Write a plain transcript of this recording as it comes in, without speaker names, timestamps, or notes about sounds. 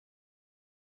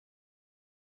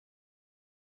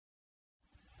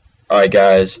Alright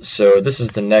guys, so this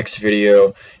is the next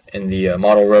video in the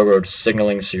Model Railroad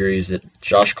signaling series that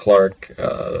Josh Clark,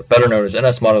 better known as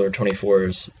NS Modeler 24,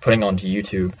 is putting onto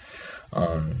YouTube.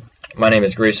 My name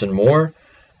is Grayson Moore.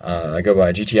 I go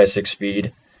by GTI 6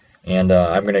 Speed, and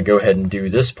I'm going to go ahead and do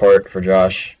this part for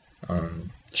Josh,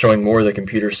 showing more of the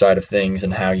computer side of things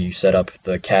and how you set up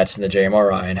the CATS and the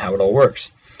JMRI and how it all works.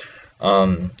 So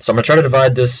I'm going to try to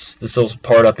divide this little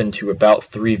part up into about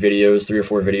 3 or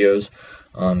 4 videos.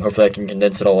 Hopefully I can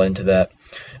condense it all into that.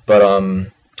 But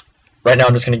right now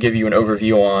I'm just going to give you an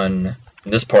overview on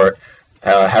this part,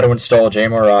 how to install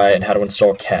JMRI and how to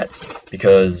install CATS,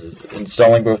 because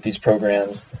installing both these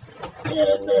programs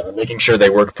and making sure they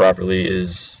work properly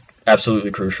is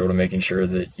absolutely crucial to making sure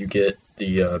that you get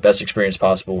the best experience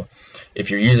possible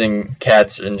if you're using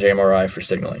CATS and JMRI for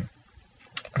signaling.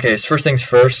 Okay, so first things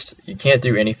first, you can't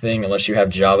do anything unless you have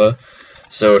Java.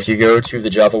 So if you go to the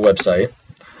Java website,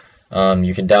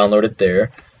 you can download it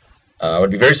there. I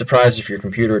would be very surprised if your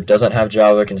computer doesn't have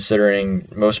Java, considering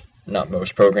not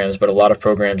most programs, but a lot of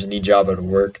programs need Java to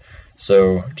work.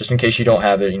 So just in case you don't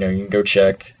have it, you can go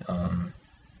check, and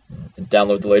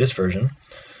download the latest version.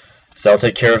 So I'll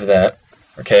take care of that.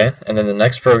 Okay, and then the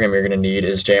next program you're going to need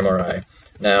is JMRI.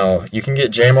 Now, you can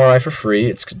get JMRI for free.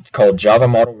 It's called Java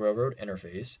Model Railroad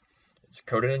Interface. It's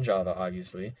coded in Java,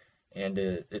 obviously. And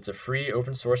it's a free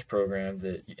open source program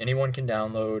that anyone can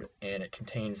download, and it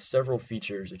contains several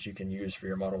features that you can use for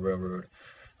your model railroad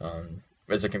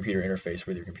as a computer interface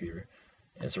with your computer.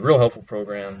 And it's a real helpful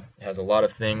program. It has a lot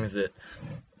of things that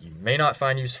you may not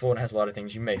find useful, and it has a lot of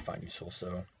things you may find useful. So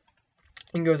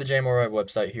you can go to the JMRI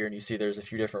website here, and you see there's a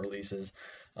few different releases.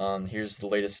 Here's the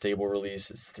latest stable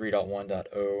release. It's 3.1.0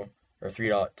 or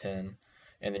 3.10.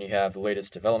 And then you have the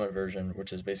latest development version,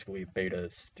 which is basically beta.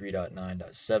 It's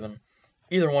 3.9.7.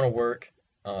 Either one will work.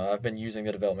 I've been using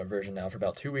the development version now for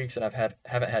about 2 weeks, and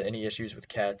haven't had any issues with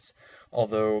CATS,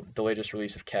 although the latest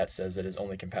release of CATS says it is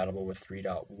only compatible with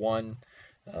 3.1.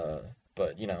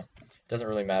 But, it doesn't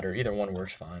really matter. Either one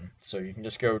works fine. So you can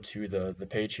just go to the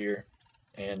page here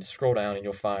and scroll down, and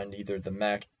you'll find either the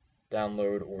Mac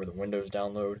download or the Windows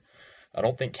download. I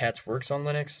don't think CATS works on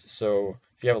Linux, so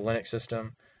if you have a Linux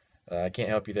system, I can't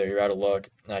help you there. You're out of luck.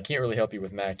 And I can't really help you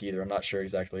with Mac either. I'm not sure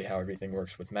exactly how everything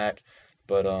works with Mac,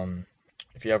 but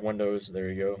if you have Windows, there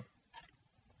you go.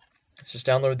 Let's just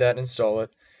download that and install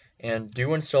it, and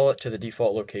do install it to the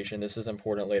default location. This is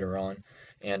important later on,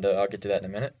 and I'll get to that in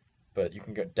a minute. But you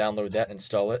can go download that and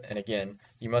install it, and again,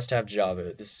 you must have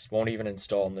Java. This won't even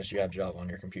install unless you have Java on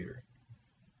your computer.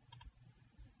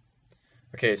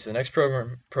 Okay, so the next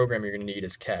program you're going to need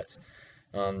is CATS.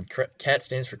 CAT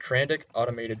stands for Crandic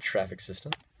Automated Traffic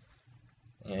System,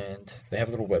 and they have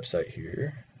a little website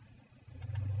here.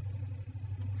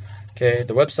 Okay,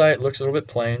 the website looks a little bit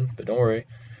plain, but don't worry,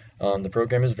 the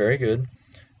program is very good.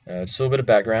 Just a little bit of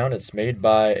background. It's made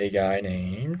by a guy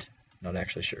named, not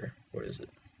actually sure, what is it?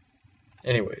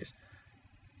 Anyways,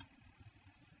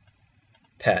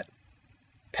 Pat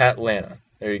Lana,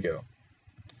 there you go.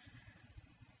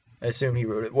 I assume he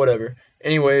wrote it, whatever.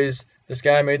 Anyways, this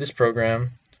guy made this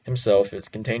program himself.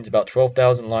 It contains about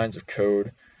 12,000 lines of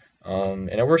code,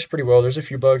 and it works pretty well. There's a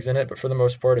few bugs in it, but for the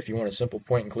most part, if you want a simple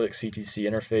point-and-click CTC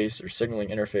interface or signaling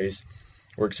interface,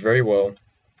 it works very well.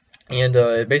 And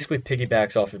it basically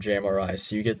piggybacks off of JMRI,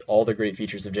 so you get all the great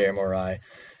features of JMRI,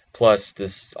 plus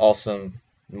this awesome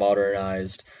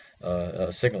modernized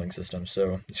signaling system.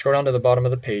 So you scroll down to the bottom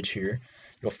of the page here,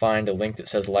 you'll find a link that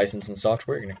says License and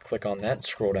Software. You're going to click on that and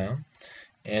scroll down,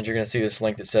 and you're going to see this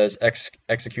link that says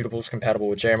executables compatible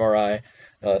with JMRI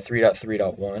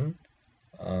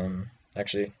 3.3.1.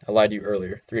 Actually, I lied to you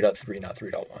earlier, 3.3, not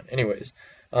 3.1. Anyways,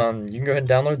 you can go ahead and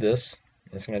download this.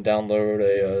 It's going to download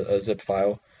a zip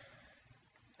file,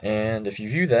 and if you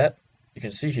view that, you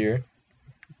can see here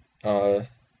that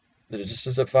it's just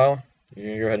a zip file. You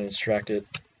can go ahead and extract it,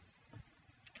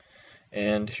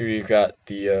 and here you've got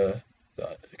the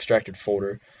extracted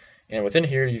folder, and within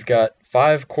here you've got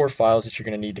 5 core files that you're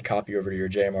going to need to copy over to your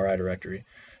JMRI directory.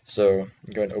 So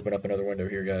you go ahead and open up another window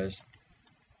here, guys.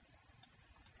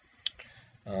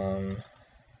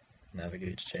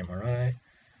 Navigate to JMRI.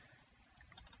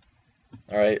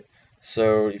 Alright,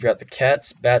 so you've got the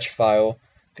CATS batch file,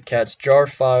 the CATS jar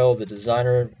file, the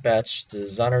designer batch, the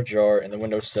designer jar, and the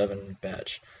Windows 7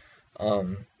 batch.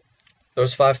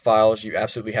 Those 5 files you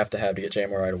absolutely have to get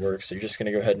JMRI to work, so you're just going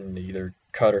to go ahead and either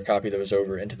cut or copy those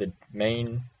over into the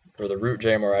main or the root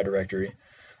JMRI directory.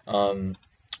 One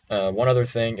other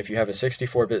thing, if you have a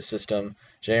 64-bit system,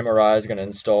 JMRI is going to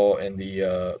install in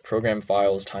the program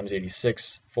files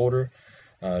x86 folder.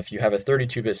 If you have a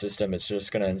 32-bit system, it's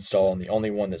just going to install on the only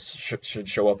one that should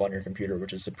show up on your computer,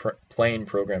 which is the plain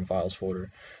program files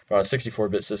folder. But on a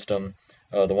 64-bit system,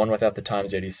 the one without the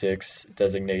x86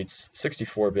 designates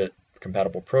 64-bit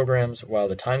compatible programs, while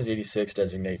the x86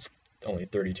 designates only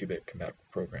 32-bit compatible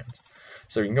programs.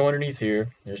 So you can go underneath here,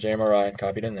 there's JMRI,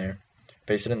 copy it in there,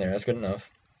 paste it in there, that's good enough.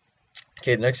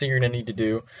 Okay, the next thing you're going to need to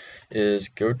do is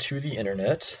go to the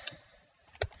internet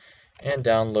and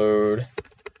download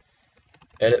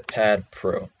EditPad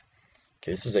Pro.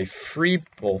 Okay, this is a free,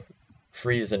 well,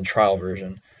 free is in trial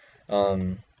version.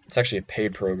 It's actually a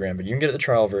paid program, but you can get the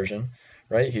trial version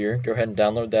right here. Go ahead and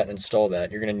download that and install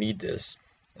that. You're going to need this.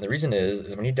 And the reason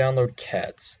is when you download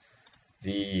CATS,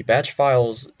 the batch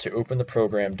files to open the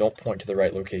program don't point to the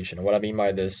right location. And what I mean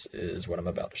by this is what I'm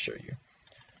about to show you.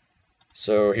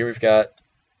 So here we've got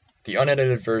the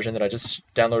unedited version that I just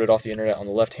downloaded off the internet on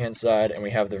the left-hand side, and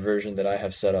we have the version that I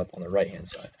have set up on the right-hand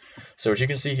side. So as you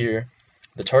can see here,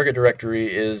 the target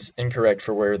directory is incorrect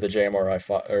for where the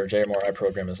JMRI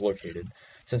program is located.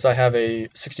 Since I have a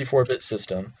 64-bit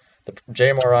system, the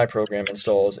JMRI program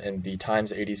installs in the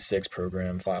x86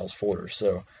 program files folder.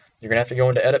 So you're going to have to go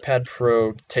into EditPad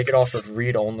Pro, take it off of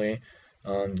read only.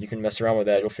 You can mess around with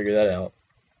that, you'll figure that out.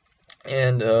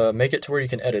 And make it to where you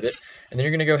can edit it, and then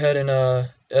you're going to go ahead and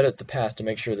edit the path to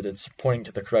make sure that it's pointing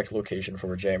to the correct location for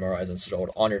where JMRI is installed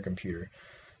on your computer.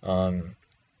 And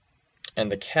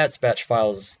the CATS batch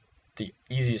file is the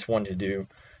easiest one to do.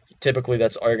 Typically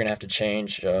that's all you're going to have to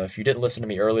change. If you didn't listen to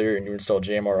me earlier and you installed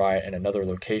JMRI in another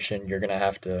location, you're going to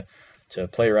have to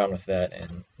play around with that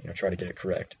and try to get it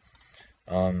correct.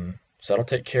 So that'll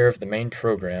take care of the main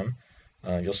program.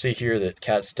 You'll see here that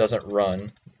CATS doesn't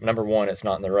run. Number one, it's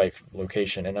not in the right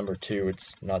location, and number two,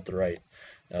 it's not the right,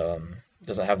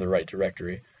 doesn't have the right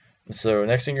directory. And so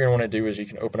next thing you're going to want to do is you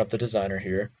can open up the designer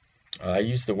here. I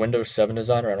use the Windows 7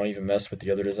 designer. I don't even mess with the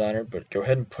other designer, but go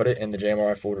ahead and put it in the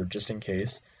JMRI folder just in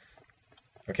case.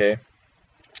 Okay,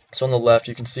 so on the left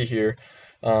you can see here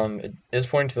it is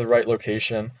pointing to the right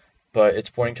location, but it's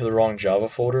pointing to the wrong Java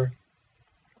folder.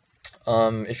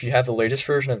 If you have the latest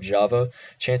version of Java,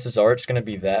 chances are it's going to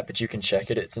be that, but you can check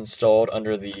it. It's installed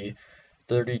under the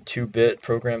 32-bit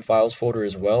program files folder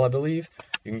as well, I believe.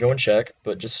 You can go and check,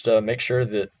 but just make sure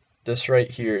that this right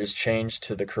here is changed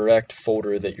to the correct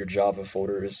folder that your Java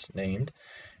folder is named.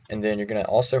 And then you're going to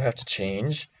also have to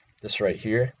change this right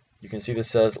here. You can see this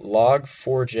says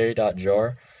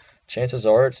log4j.jar. Chances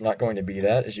are it's not going to be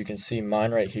that. As you can see,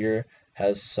 mine right here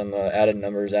has some added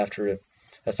numbers after it.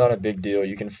 That's not a big deal.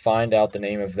 You can find out the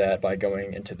name of that by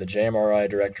going into the JMRI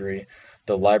directory,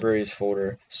 the libraries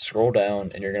folder, scroll down,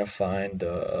 and you're going to find,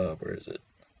 where is it?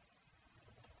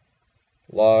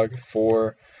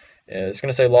 Log4. It's going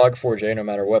to say log4j no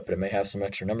matter what, but it may have some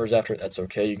extra numbers after it. That's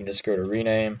okay. You can just go to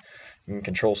rename. You can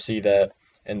Control-C that,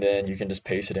 and then you can just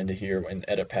paste it into here in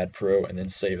EditPad Pro and then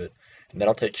save it. And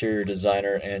that'll take care of your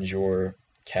designer and your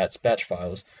CATS batch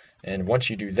files. And once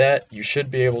you do that, you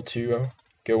should be able to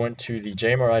go into the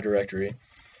JMRI directory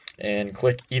and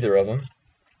click either of them.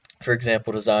 For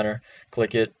example, designer,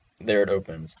 click it, there it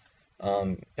opens.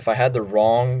 If I had the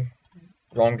wrong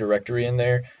directory in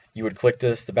there, you would click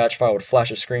this, the batch file would flash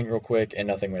a screen real quick, and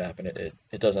nothing would happen.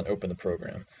 It doesn't open the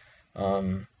program.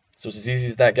 So it's as easy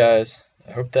as that, guys.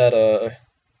 I hope that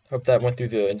went through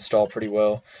the install pretty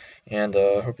well, and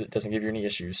hope it doesn't give you any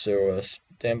issues. So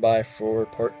stand by for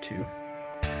part 2.